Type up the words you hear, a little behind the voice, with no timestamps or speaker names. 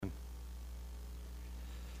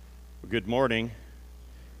Good morning.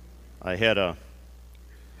 I had a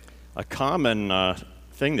common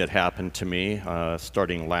thing that happened to me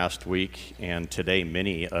starting last week, and today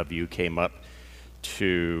many of you came up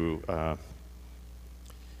to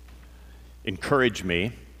encourage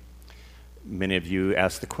me. Many of you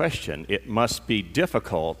asked the question, it must be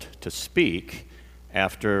difficult to speak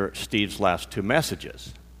after Steve's last two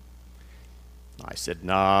messages. I said,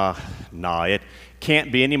 nah, it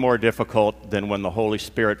can't be any more difficult than when the Holy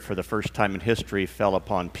Spirit for the first time in history fell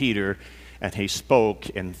upon Peter and he spoke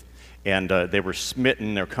and they were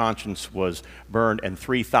smitten, their conscience was burned, and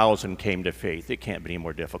 3,000 came to faith. It can't be any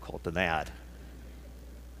more difficult than that.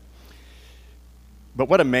 But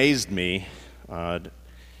what amazed me, Pat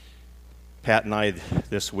and I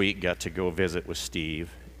this week got to go visit with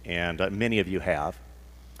Steve, and many of you have.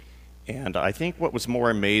 And I think what was more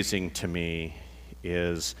amazing to me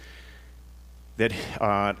is that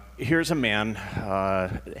here's a man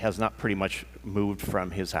has not pretty much moved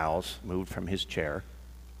from his house, moved from his chair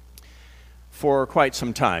for quite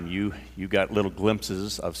some time. You got little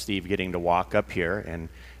glimpses of Steve getting to walk up here and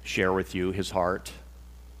share with you his heart,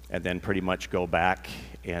 and then pretty much go back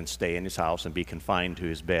and stay in his house and be confined to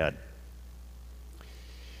his bed.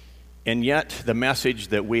 And yet, the message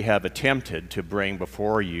that we have attempted to bring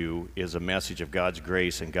before you is a message of God's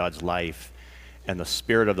grace and God's life and the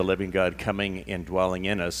Spirit of the living God coming and dwelling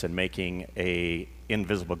in us and making an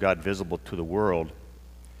invisible God visible to the world.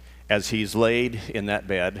 As he's laid in that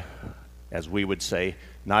bed, as we would say,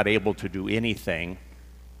 not able to do anything,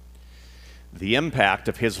 the impact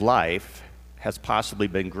of his life has possibly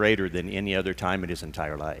been greater than any other time in his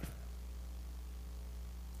entire life.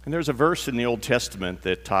 And there's a verse in the Old Testament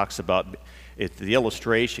that talks about it, the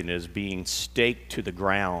illustration is being staked to the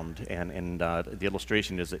ground, and the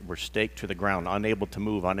illustration is that we're staked to the ground, unable to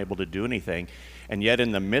move, unable to do anything, and yet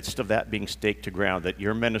in the midst of that being staked to ground, that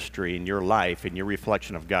your ministry and your life and your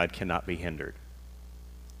reflection of God cannot be hindered.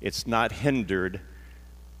 It's not hindered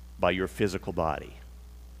by your physical body.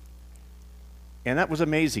 And that was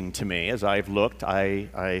amazing to me. As I've looked,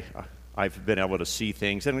 I've been able to see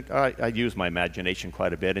things, and I use my imagination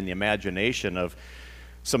quite a bit, and the imagination of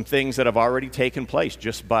some things that have already taken place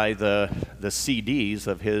just by the CDs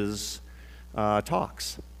of his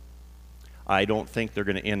talks. I don't think they're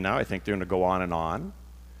going to end now. I think they're going to go on,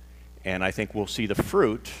 and I think we'll see the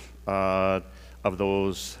fruit of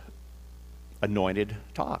those anointed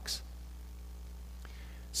talks.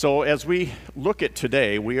 So as we look at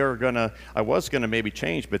today, I was going to maybe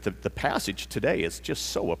change, but the passage today is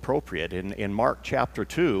just so appropriate. In Mark chapter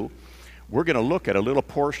 2, we're going to look at a little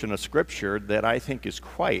portion of Scripture that I think is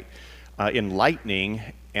quite enlightening,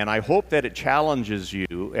 and I hope that it challenges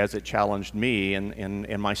you as it challenged me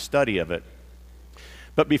in my study of it.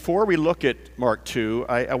 But before we look at Mark 2,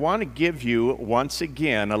 I want to give you once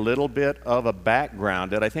again a little bit of a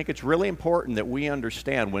background that I think it's really important that we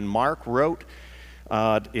understand. When Mark wrote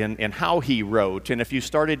and how he wrote, and if you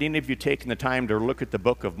started, any of you taking the time to look at the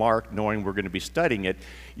book of Mark, knowing we're going to be studying it,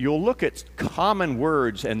 you'll look at common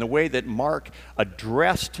words and the way that Mark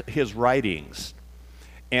addressed his writings.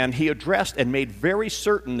 And he addressed and made very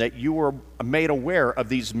certain that you were made aware of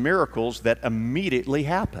these miracles that immediately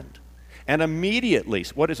happened. And immediately,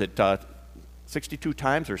 62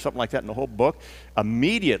 times or something like that in the whole book?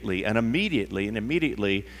 Immediately and immediately and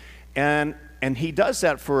immediately. And he does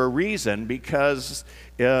that for a reason, because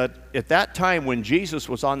at that time when Jesus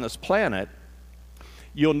was on this planet,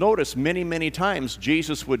 you'll notice many, many times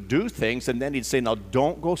Jesus would do things and then he'd say, now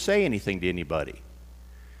don't go say anything to anybody.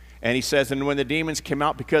 And he says, and when the demons came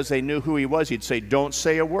out because they knew who he was, he'd say, don't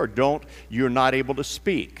say a word. You're not able to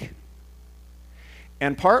speak.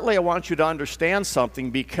 And partly I want you to understand something,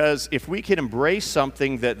 because if we can embrace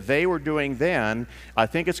something that they were doing then, I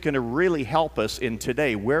think it's going to really help us in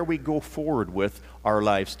today, where we go forward with our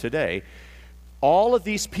lives today. All of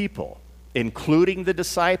these people, including the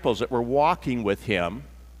disciples that were walking with him,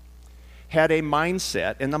 had a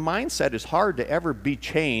mindset, and the mindset is hard to ever be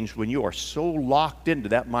changed when you are so locked into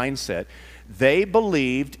that mindset. They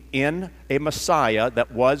believed in a Messiah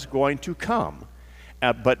that was going to come.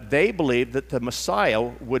 But they believed that the Messiah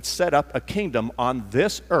would set up a kingdom on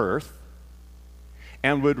this earth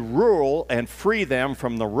and would rule and free them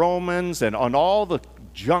from the Romans and on all the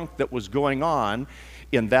junk that was going on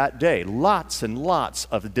in that day. Lots and lots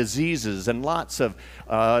of diseases and lots of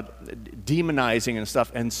demonizing and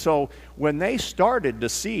stuff. And so when they started to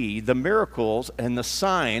see the miracles and the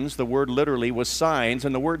signs, the word literally was signs,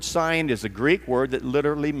 and the word sign is a Greek word that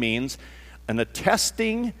literally means an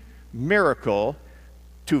attesting miracle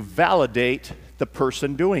to validate the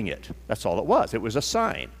person doing it. That's all it was. It was a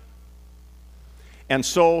sign. And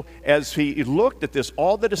so as he looked at this,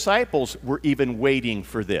 all the disciples were even waiting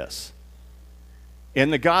for this.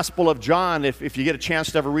 In the Gospel of John, if you get a chance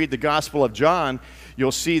to ever read the Gospel of John,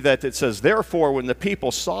 you'll see that it says, therefore, when the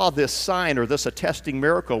people saw this sign or this attesting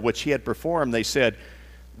miracle which he had performed, they said,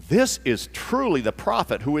 this is truly the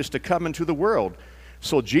prophet who is to come into the world.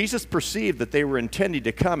 So Jesus perceived that they were intending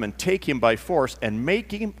to come and take him by force and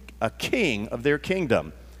make him a king of their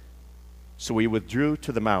kingdom. So he withdrew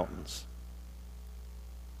to the mountains.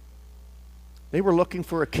 They were looking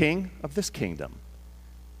for a king of this kingdom.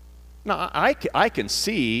 Now, I can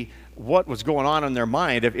see what was going on in their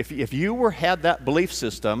mind. If you had that belief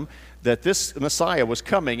system that this Messiah was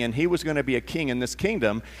coming and he was going to be a king in this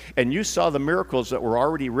kingdom, and you saw the miracles that were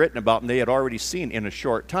already written about and they had already seen in a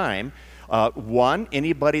short time, one,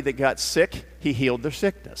 anybody that got sick, he healed their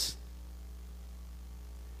sickness.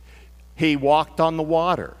 He walked on the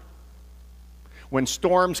water. When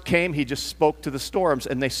storms came, he just spoke to the storms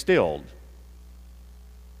and they stilled.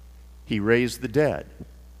 He raised the dead.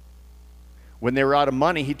 When they were out of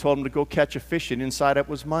money, he told them to go catch a fish, and inside it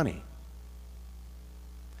was money.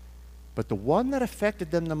 But the one that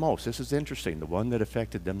affected them the most, this is interesting, the one that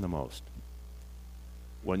affected them the most,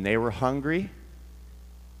 when they were hungry,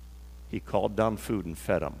 he called down food and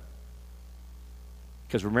fed them.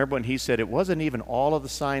 Because remember when he said, it wasn't even all of the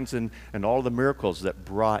signs and all of the miracles that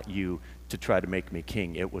brought you to try to make me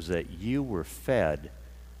king. It was that you were fed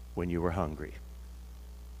when you were hungry.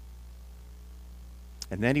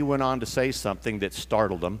 And then he went on to say something that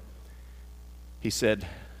startled them. He said,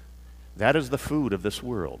 that is the food of this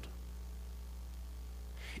world.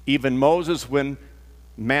 Even Moses, when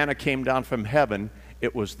manna came down from heaven,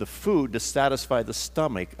 it was the food to satisfy the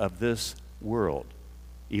stomach of this world,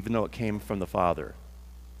 even though it came from the Father.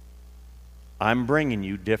 I'm bringing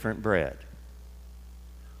you different bread.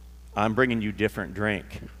 I'm bringing you different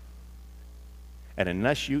drink. And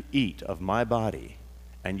unless you eat of my body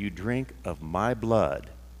and you drink of my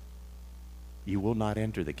blood, you will not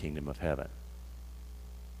enter the kingdom of heaven.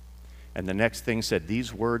 And the next thing said,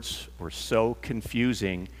 these words were so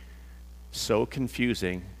confusing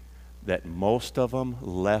that most of them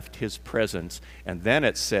left his presence. And then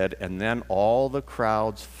it said, and then all the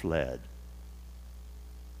crowds fled.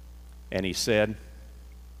 And he said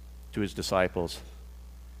to his disciples,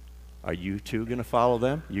 are you too going to follow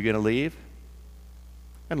them? You going to leave?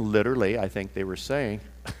 And literally, I think they were saying,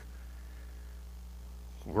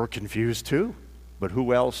 we're confused too. But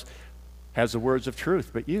who else has the words of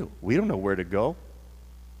truth but you? We don't know where to go.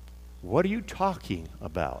 What are you talking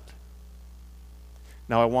about?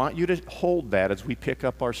 Now, I want you to hold that as we pick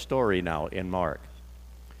up our story now in Mark.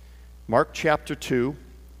 Mark chapter 2,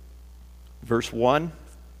 verse 1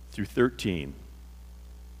 through 13.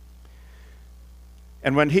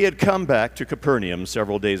 And when he had come back to Capernaum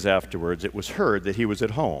several days afterwards, it was heard that he was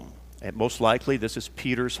at home. And most likely, this is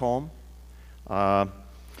Peter's home.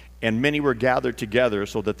 And many were gathered together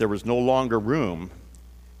so that there was no longer room,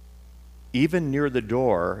 even near the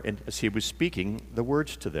door, and as he was speaking the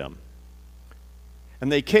words to them.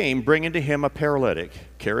 And they came, bringing to him a paralytic,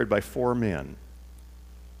 carried by 4 men.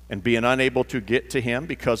 And being unable to get to him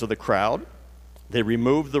because of the crowd, they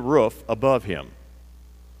removed the roof above him.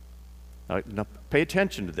 Now, pay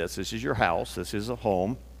attention to this. This is your house. This is a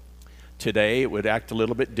home. Today, it would act a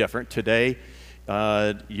little bit different. Today,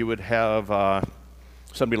 you would have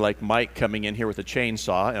somebody like Mike coming in here with a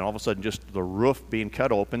chainsaw, and all of a sudden just the roof being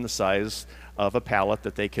cut open the size of a pallet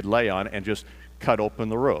that they could lay on and just cut open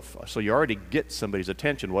the roof. So you already get somebody's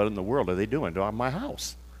attention. What in the world are they doing to my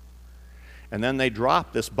house? And then they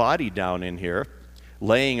drop this body down in here,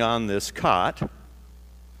 laying on this cot.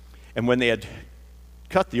 And when they had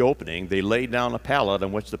cut the opening, they laid down a pallet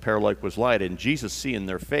on which the paralytic was laid. And Jesus, seeing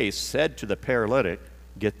their face, said to the paralytic,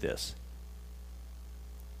 get this,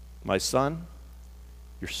 my son,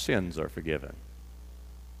 your sins are forgiven.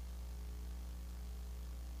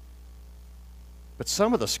 But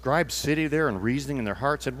some of the scribes sitting there and reasoning in their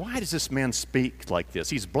hearts said, why does this man speak like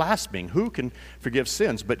this? He's blaspheming. Who can forgive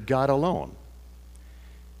sins but God alone?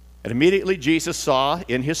 And immediately Jesus saw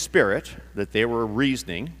in his spirit that they were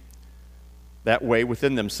reasoning that way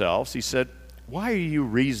within themselves. He said, why are you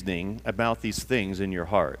reasoning about these things in your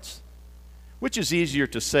hearts? Which is easier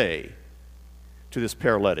to say to this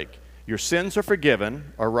paralytic, your sins are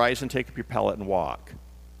forgiven, or rise and take up your pallet and walk.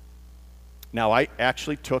 Now, I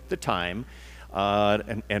actually took the time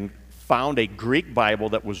and found a Greek Bible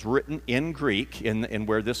that was written in Greek, in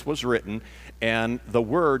where this was written, and the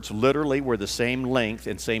words literally were the same length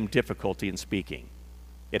and same difficulty in speaking.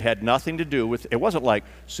 It had nothing to do with, it wasn't like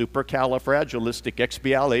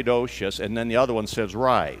supercalifragilisticexpialidocious, and then the other one says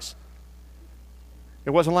rise.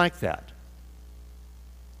 It wasn't like that.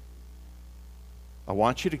 I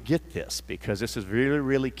want you to get this, because this is really,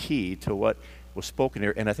 really key to what was spoken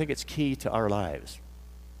here, and I think it's key to our lives.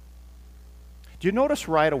 Do you notice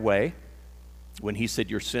right away when he said,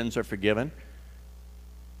 your sins are forgiven?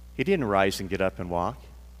 He didn't rise and get up and walk.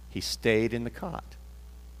 He stayed in the cot.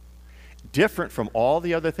 Different from all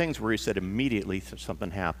the other things where he said immediately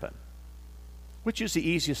something happened. Which is the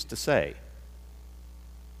easiest to say?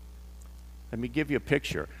 Let me give you a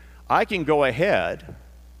picture. I can go ahead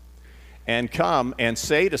and come and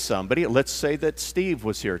say to somebody, let's say that Steve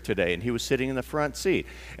was here today and he was sitting in the front seat,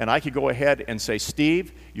 and I could go ahead and say,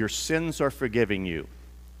 Steve, your sins are forgiving you.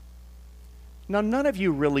 Now, none of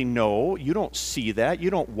you really know. You don't see that. You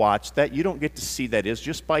don't watch that. You don't get to see that. It's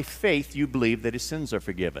just by faith you believe that his sins are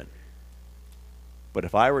forgiven. But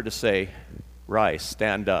if I were to say, Rice,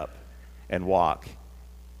 stand up and walk,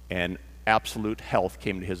 and absolute health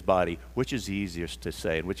came to his body, which is easiest to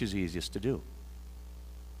say and which is easiest to do?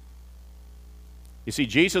 You see,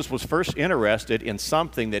 Jesus was first interested in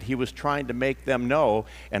something that he was trying to make them know,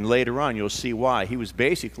 and later on you'll see why. He was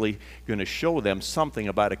basically going to show them something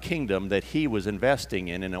about a kingdom that he was investing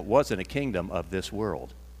in, and it wasn't a kingdom of this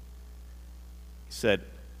world. He said,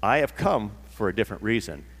 I have come for a different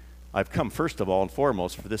reason. I've come first of all and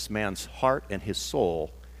foremost for this man's heart and his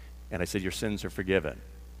soul, and I said, your sins are forgiven.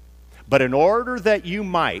 But in order that you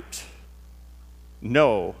might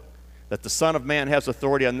know that the Son of Man has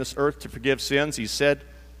authority on this earth to forgive sins, he said,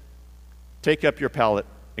 take up your pallet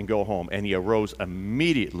and go home. And he arose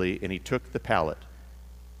immediately, and he took the pallet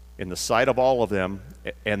in the sight of all of them,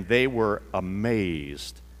 and they were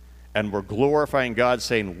amazed and were glorifying God,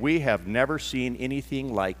 saying, we have never seen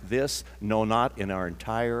anything like this, no, not in our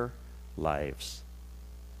entire lives.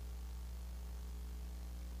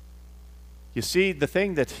 You see, the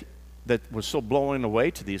thing that was so blowing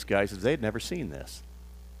away to these guys is they'd never seen this.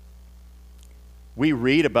 We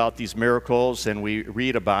read about these miracles, and we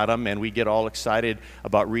read about them, and we get all excited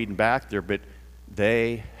about reading back there, but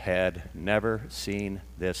they had never seen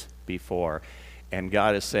this before. And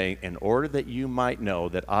God is saying, in order that you might know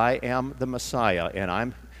that I am the Messiah, and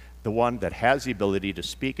I'm the one that has the ability to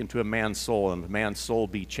speak into a man's soul, and the man's soul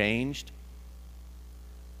be changed,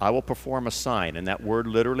 I will perform a sign. And that word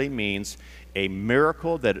literally means a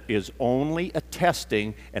miracle that is only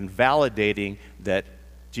attesting and validating that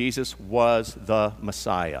Jesus was the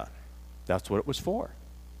Messiah. That's what it was for.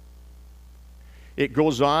 It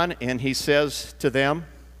goes on, and he says to them,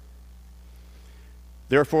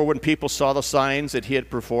 therefore, when people saw the signs that he had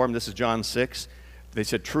performed, this is John 6, they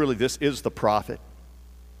said, truly, this is the prophet.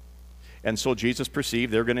 And so Jesus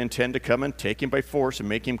perceived they're going to intend to come and take him by force and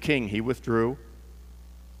make him king. He withdrew.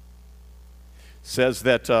 Says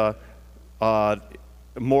that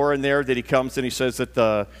more in there that he comes and he says that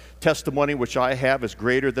the testimony which I have is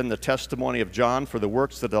greater than the testimony of John, for the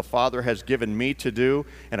works that the Father has given me to do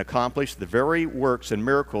and accomplish, the very works and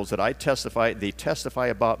miracles that I testify, they testify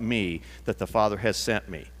about me, that the Father has sent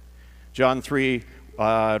me. John 3,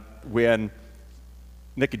 when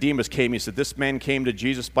Nicodemus came, he said, this man came to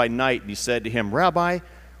Jesus by night, and he said to him, Rabbi,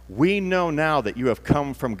 we know now that you have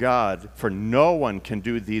come from God, for no one can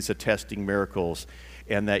do these attesting miracles,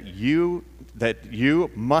 and that you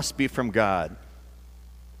must be from God.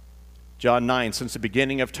 John 9, since the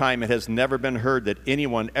beginning of time, it has never been heard that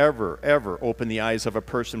anyone ever opened the eyes of a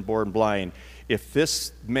person born blind. If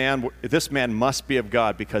this man must be of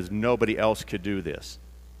God, because nobody else could do this.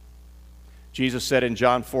 Jesus said in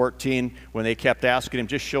John 14, when they kept asking him,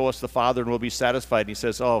 just show us the Father and we'll be satisfied. And he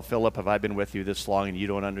says, oh, Philip, have I been with you this long and you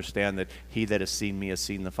don't understand that he that has seen me has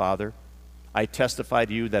seen the Father? I testify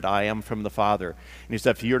to you that I am from the Father. And he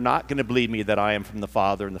said, if you're not going to believe me that I am from the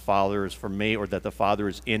Father and the Father is from me, or that the Father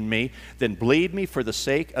is in me, then believe me for the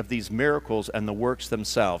sake of these miracles and the works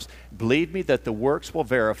themselves. Believe me that the works will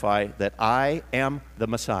verify that I am the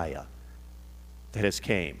Messiah that has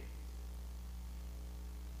came.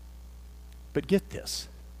 But get this.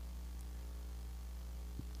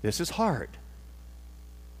 This is hard.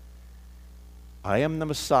 I am the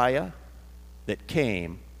Messiah that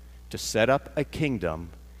came to set up a kingdom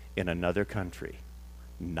in another country,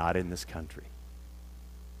 not in this country.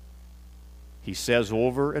 He says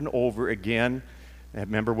over and over again, I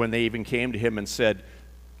remember when they even came to him and said,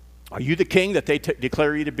 are you the king that they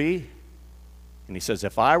declare you to be? And he says,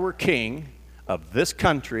 if I were king of this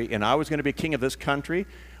country and I was going to be king of this country,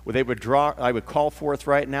 I would call forth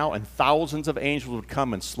right now, and thousands of angels would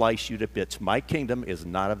come and slice you to bits. My kingdom is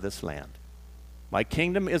not of this land. My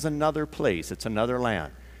kingdom is another place. It's another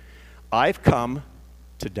land. I've come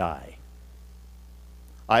to die.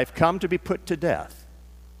 I've come to be put to death.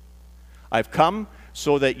 I've come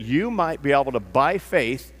so that you might be able to, by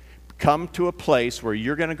faith, come to a place where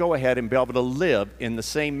you're going to go ahead and be able to live in the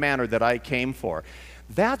same manner that I came for.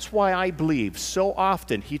 That's why I believe so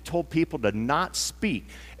often he told people to not speak,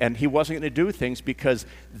 and he wasn't going to do things because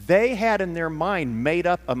they had in their mind made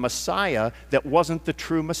up a Messiah that wasn't the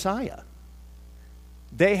true Messiah.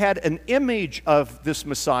 They had an image of this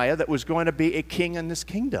Messiah that was going to be a king in this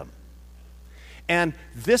kingdom. And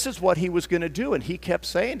this is what he was going to do, and he kept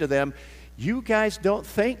saying to them, you guys don't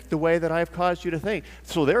think the way that I've caused you to think.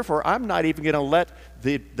 So therefore, I'm not even going to let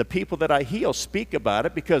the people that I heal speak about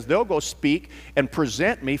it, because they'll go speak and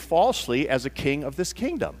present me falsely as a king of this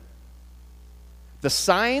kingdom. The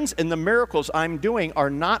signs and the miracles I'm doing are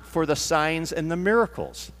not for the signs and the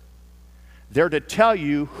miracles. They're to tell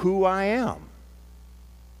you who I am.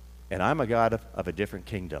 And I'm a God of a different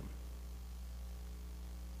kingdom.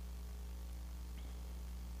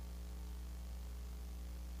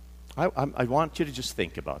 I want you to just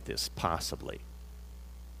think about this, possibly.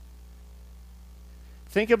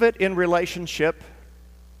 Think of it in relationship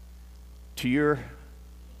to your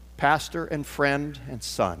pastor and friend and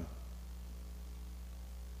son.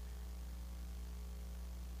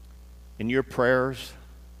 In your prayers,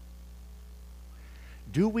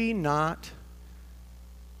 do we not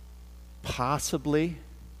possibly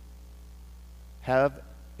have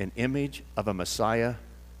an image of a Messiah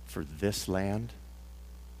for this land?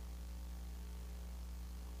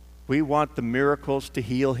 We want the miracles to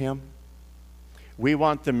heal him. We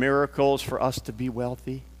want the miracles for us to be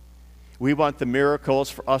wealthy. We want the miracles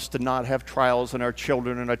for us to not have trials, and our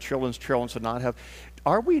children and our children's children to not have.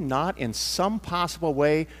 Are we not in some possible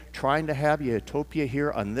way trying to have utopia here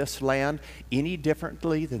on this land any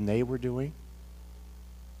differently than they were doing?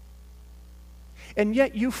 And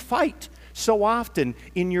yet you fight so often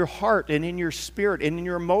in your heart and in your spirit and in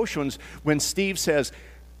your emotions when Steve says,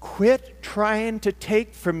 quit trying to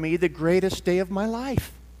take from me the greatest day of my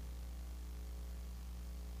life.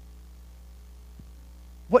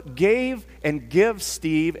 What gave and gives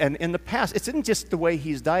Steve, and in the past, it isn't just the way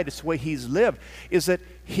he's died, it's the way he's lived, is that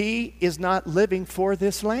he is not living for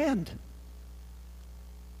this land.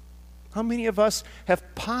 How many of us have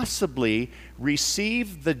possibly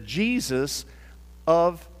received the Jesus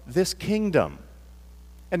of this kingdom?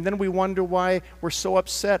 And then we wonder why we're so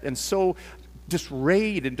upset and so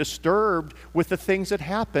disrayed and disturbed with the things that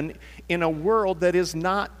happen in a world that is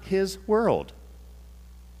not his world.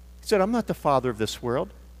 He said, I'm not the father of this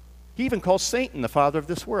world. He even calls Satan the father of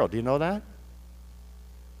this world. Do you know that?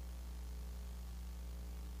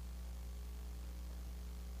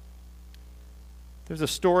 There's a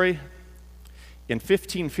story in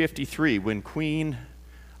 1553 when Queen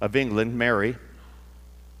of England, Mary,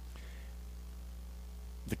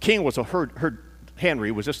 the king was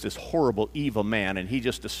Henry was just this horrible, evil man, and he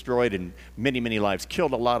just destroyed in many, many lives,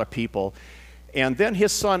 killed a lot of people. And then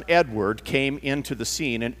his son Edward came into the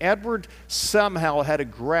scene, and Edward somehow had a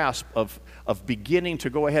grasp of beginning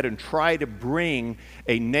to go ahead and try to bring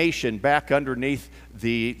a nation back underneath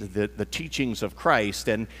the teachings of Christ.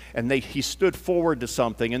 And he stood forward to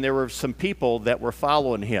something, and there were some people that were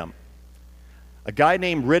following him. A guy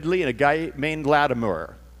named Ridley and a guy named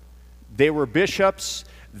Latimer. They were bishops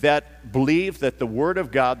that believed that the Word of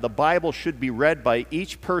God, the Bible, should be read by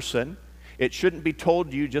each person. It shouldn't be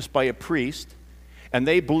told to you just by a priest. And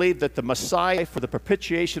they believed that the Messiah for the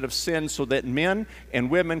propitiation of sin, so that men and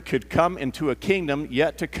women could come into a kingdom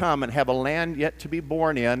yet to come and have a land yet to be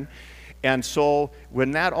born in. And so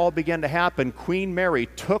when that all began to happen, Queen Mary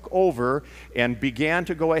took over and began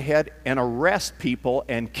to go ahead and arrest people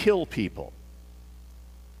and kill people.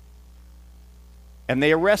 And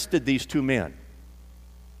they arrested these two men.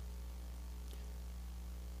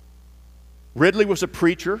 Ridley was a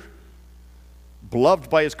preacher, beloved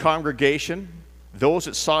by his congregation. Those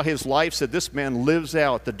that saw his life said, this man lives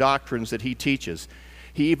out the doctrines that he teaches.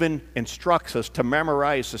 He even instructs us to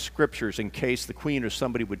memorize the scriptures in case the queen or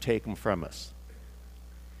somebody would take them from us.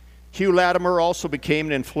 Hugh Latimer also became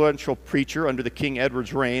an influential preacher under the King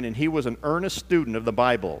Edward's reign, and he was an earnest student of the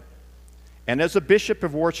Bible. And as a bishop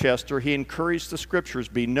of Worcester, he encouraged the scriptures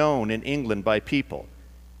be known in England by people.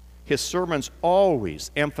 His sermons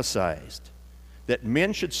always emphasized that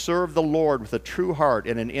men should serve the Lord with a true heart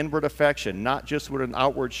and an inward affection, not just with an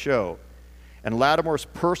outward show. And Latimer's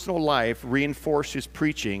personal life reinforced his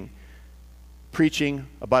preaching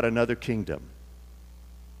about another kingdom.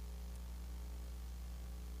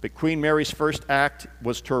 But Queen Mary's first act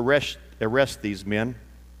was to arrest these men.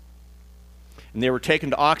 And they were taken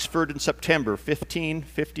to Oxford in September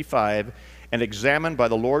 1555 and examined by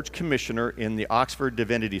the Lord's Commissioner in the Oxford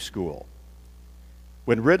Divinity School.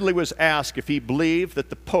 When Ridley was asked if he believed that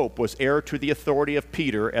the Pope was heir to the authority of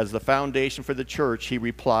Peter as the foundation for the church, he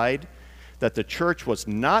replied that the church was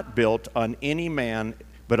not built on any man,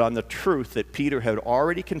 but on the truth that Peter had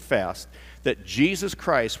already confessed, that Jesus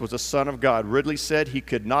Christ was the Son of God. Ridley said he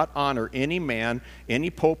could not honor any man, any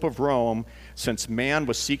Pope of Rome, since man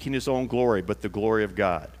was seeking his own glory, but the glory of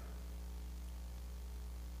God.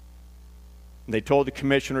 And they told the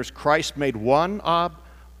commissioners, Christ made one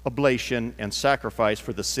oblation and sacrifice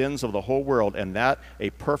for the sins of the whole world, and that a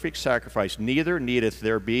perfect sacrifice. Neither needeth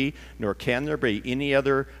there be, nor can there be any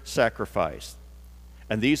other sacrifice.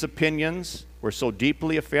 And these opinions were so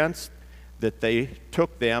deeply offensed that they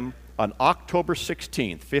took them on October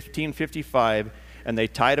 16th, 1555, and they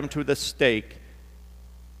tied him to the stake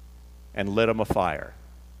and lit him afire.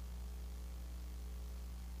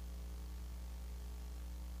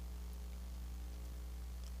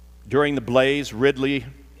 During the blaze, Ridley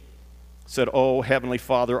said, "O Heavenly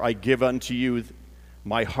Father, I give unto you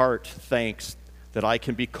my heart thanks that I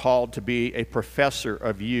can be called to be a professor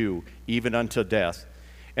of you even unto death.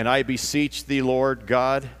 And I beseech thee, Lord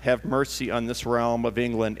God, have mercy on this realm of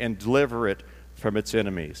England and deliver it from its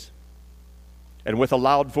enemies." And with a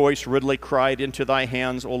loud voice Ridley cried, "Into thy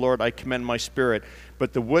hands, O Lord, I commend my spirit."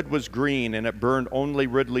 But the wood was green, and it burned only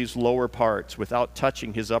Ridley's lower parts without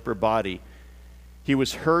touching his upper body. He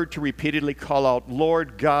was heard to repeatedly call out,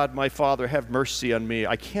 "Lord God, my Father, have mercy on me.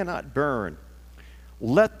 I cannot burn.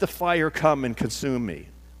 Let the fire come and consume me.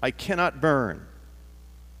 I cannot burn."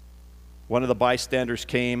 One of the bystanders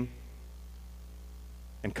came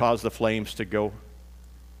and caused the flames to go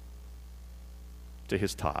to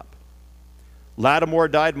his top. Lattimore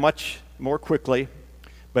died much more quickly,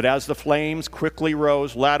 but as the flames quickly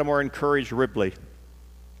rose, Lattimore encouraged Ridley.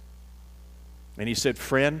 And he said,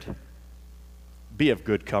 "Friend, be of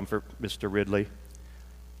good comfort, Mr. Ridley.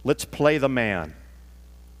 Let's play the man.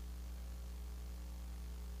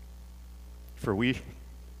 For we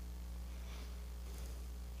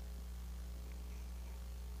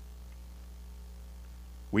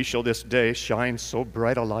shall this day shine so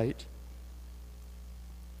bright a light.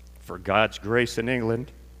 For God's grace in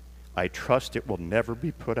England, I trust it will never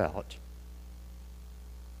be put out."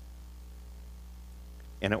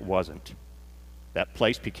 And it wasn't. That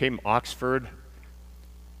place became Oxford.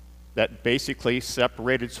 That basically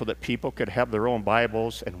separated so that people could have their own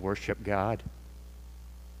Bibles and worship God.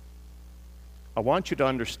 I want you to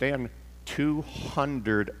understand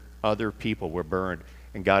 200 other people were burned,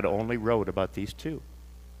 and God only wrote about these two.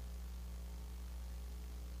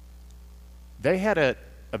 They had a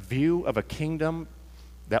view of a kingdom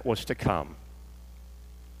that was to come.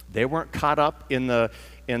 They weren't caught up in the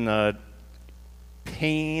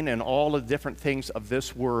pain and all the different things of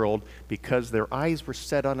this world because their eyes were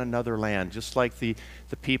set on another land, just like the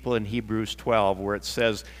people in Hebrews 12, where it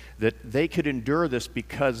says that they could endure this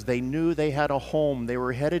because they knew they had a home they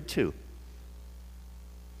were headed to.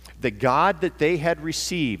 The God that they had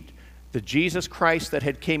received, the Jesus Christ that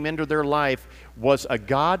had came into their life, was a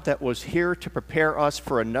God that was here to prepare us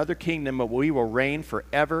for another kingdom where we will reign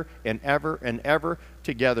forever and ever and ever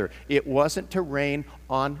together. It wasn't to reign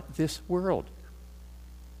on this world.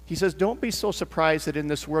 He says, don't be so surprised that in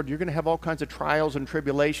this world you're going to have all kinds of trials and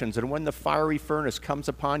tribulations, and when the fiery furnace comes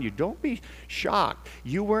upon you, don't be shocked.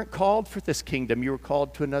 You weren't called for this kingdom. You were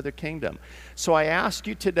called to another kingdom. So I ask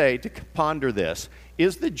you today to ponder this.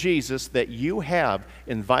 Is the Jesus that you have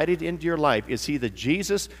invited into your life, is he the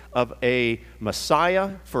Jesus of a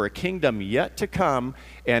Messiah for a kingdom yet to come,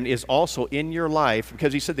 and is also in your life?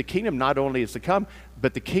 Because he said the kingdom not only is to come,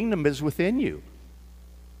 but the kingdom is within you.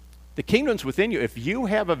 The kingdom's within you. If you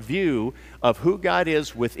have a view of who God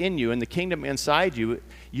is within you and the kingdom inside you,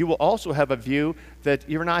 you will also have a view that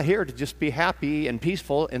you're not here to just be happy and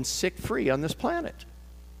peaceful and sick-free on this planet.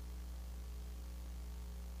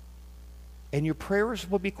 And your prayers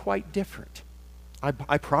will be quite different.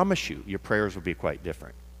 I promise you, your prayers will be quite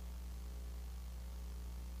different.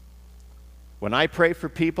 When I pray for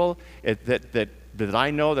people that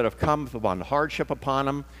I know that have come upon hardship upon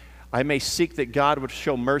them, I may seek that God would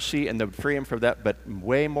show mercy and that would free them from that, but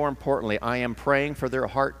way more importantly, I am praying for their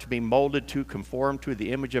heart to be molded to conform to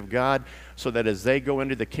the image of God, so that as they go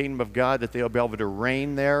into the kingdom of God, that they'll be able to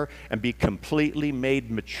reign there and be completely made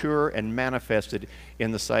mature and manifested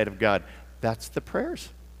in the sight of God. That's the prayers.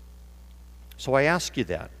 So I ask you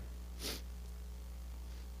that.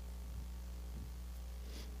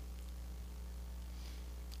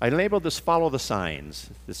 I labeled this "Follow the Signs,"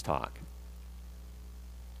 this talk.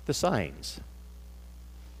 The signs.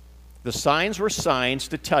 The signs were signs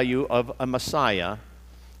to tell you of a Messiah,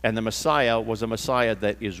 and the Messiah was a Messiah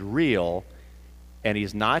that is real, and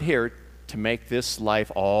he's not here to make this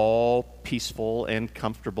life all peaceful and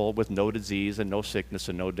comfortable with no disease and no sickness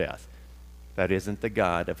and no death. That isn't the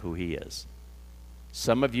God of who he is.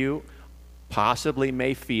 Some of you possibly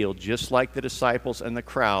may feel just like the disciples and the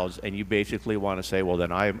crowds, and you basically want to say, well,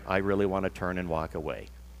 then I really want to turn and walk away.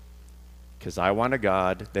 Because I want a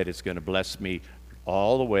God that is going to bless me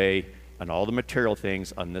all the way and all the material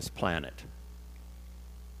things on this planet.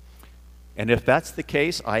 And if that's the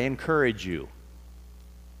case, I encourage you.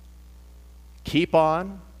 Keep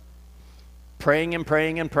on praying and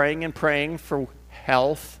praying and praying and praying for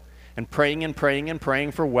health, and praying and praying and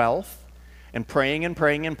praying for wealth, and praying and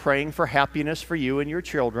praying and praying for happiness for you and your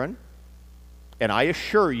children. And I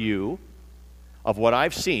assure you, of what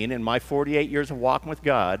I've seen in my 48 years of walking with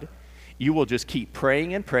God, you will just keep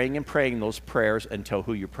praying and praying and praying those prayers until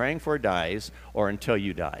who you're praying for dies or until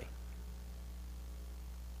you die.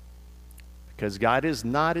 Because God is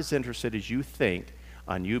not as interested as you think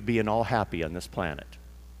on you being all happy on this planet.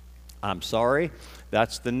 I'm sorry,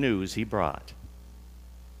 that's the news he brought.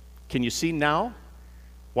 Can you see now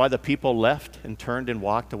why the people left and turned and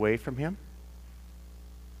walked away from him?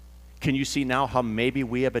 Can you see now how maybe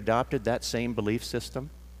we have adopted that same belief system?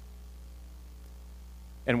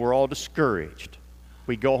 And we're all discouraged.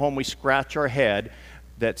 We go home, we scratch our head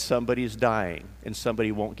that somebody's dying and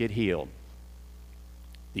somebody won't get healed.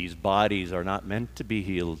 These bodies are not meant to be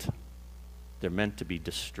healed. They're meant to be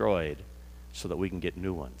destroyed so that we can get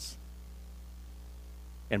new ones.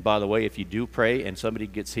 And by the way, if you do pray and somebody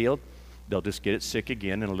gets healed, they'll just get it sick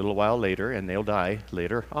again and a little while later, and they'll die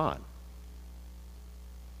later on.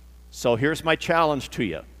 So here's my challenge to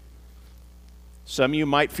you. Some of you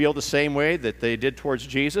might feel the same way that they did towards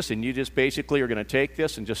Jesus, and you just basically are going to take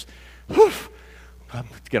this and just, I'm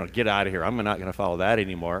going to get out of here. I'm not going to follow that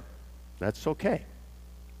anymore. That's okay.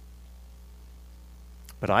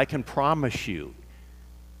 But I can promise you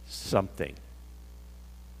something.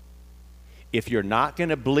 If you're not going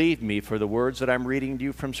to believe me for the words that I'm reading to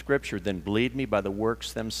you from Scripture, then believe me by the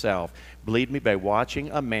works themselves. Believe me by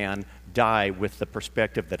watching a man die with the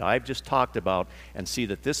perspective that I've just talked about and see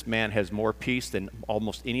that this man has more peace than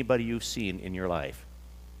almost anybody you've seen in your life.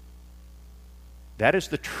 That is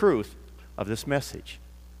the truth of this message.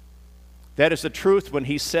 That is the truth when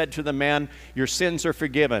he said to the man, your sins are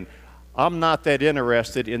forgiven. I'm not that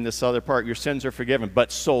interested in this other part. Your sins are forgiven.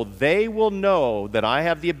 But so they will know that I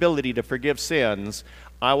have the ability to forgive sins,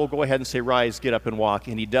 I will go ahead and say, rise, get up and walk.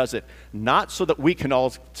 And he does it not so that we can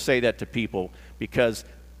all say that to people, because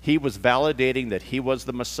he was validating that he was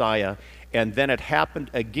the Messiah. And then it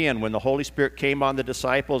happened again when the Holy Spirit came on the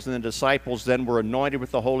disciples, and the disciples then were anointed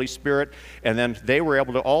with the Holy Spirit, and then they were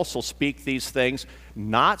able to also speak these things,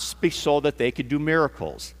 not so that they could do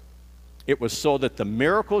miracles. It was so that the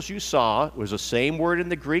miracles you saw, was the same word in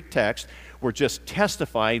the Greek text, were just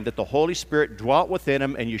testifying that the Holy Spirit dwelt within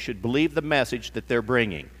them, and you should believe the message that they're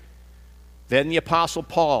bringing. Then the Apostle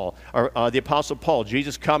Paul,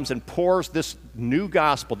 Jesus comes and pours this new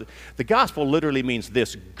gospel. The gospel literally means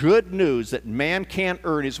this: good news that man can't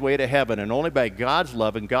earn his way to heaven, and only by God's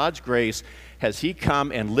love and God's grace has he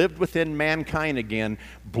come and lived within mankind again.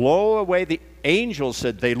 Blow away the angels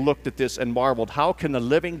said they looked at this and marveled, how can the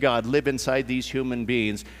living God live inside these human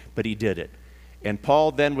beings? But he did it. And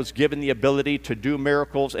Paul then was given the ability to do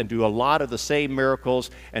miracles and do a lot of the same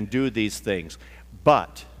miracles and do these things.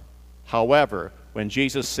 But, however, when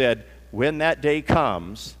Jesus said, when that day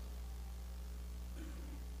comes,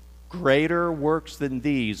 greater works than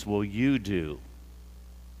these will you do.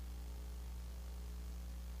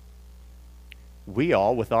 We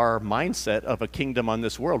all, with our mindset of a kingdom on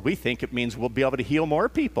this world, we think it means we'll be able to heal more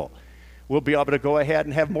people. We'll be able to go ahead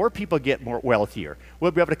and have more people get more wealthier.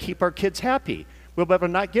 We'll be able to keep our kids happy. We'll be able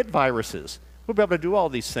to not get viruses. We'll be able to do all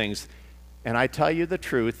these things. And I tell you the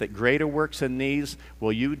truth, that greater works than these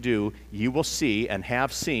will you do. You will see and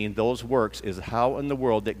have seen those works is how in the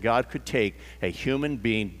world that God could take a human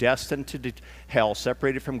being destined to hell,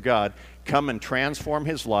 separated from God, come and transform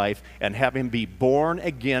his life and have him be born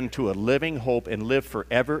again to a living hope and live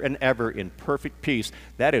forever and ever in perfect peace.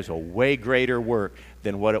 That is a way greater work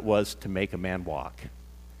than what it was to make a man walk.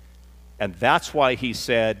 And that's why he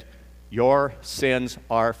said, your sins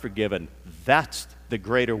are forgiven. That's the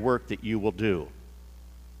greater work that you will do.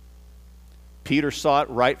 Peter saw it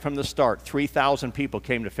right from the start. 3,000 people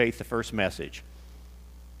came to faith the first message.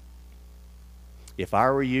 If I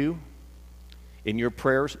were you, in your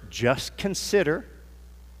prayers, just consider,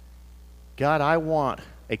 God, I want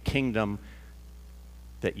a kingdom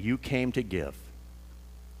that you came to give.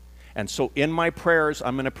 And so in my prayers,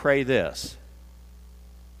 I'm going to pray this,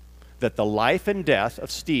 that the life and death of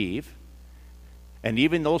Steve, and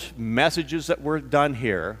even those messages that were done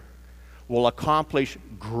here, will accomplish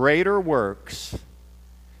greater works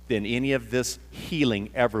than any of this healing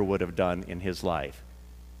ever would have done in his life.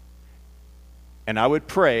 And I would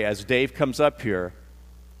pray as Dave comes up here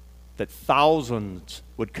that thousands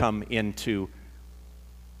would come into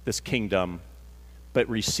this kingdom, but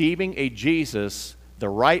receiving a Jesus, the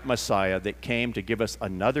right Messiah that came to give us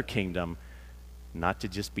another kingdom, not to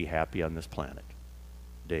just be happy on this planet.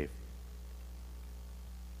 Dave.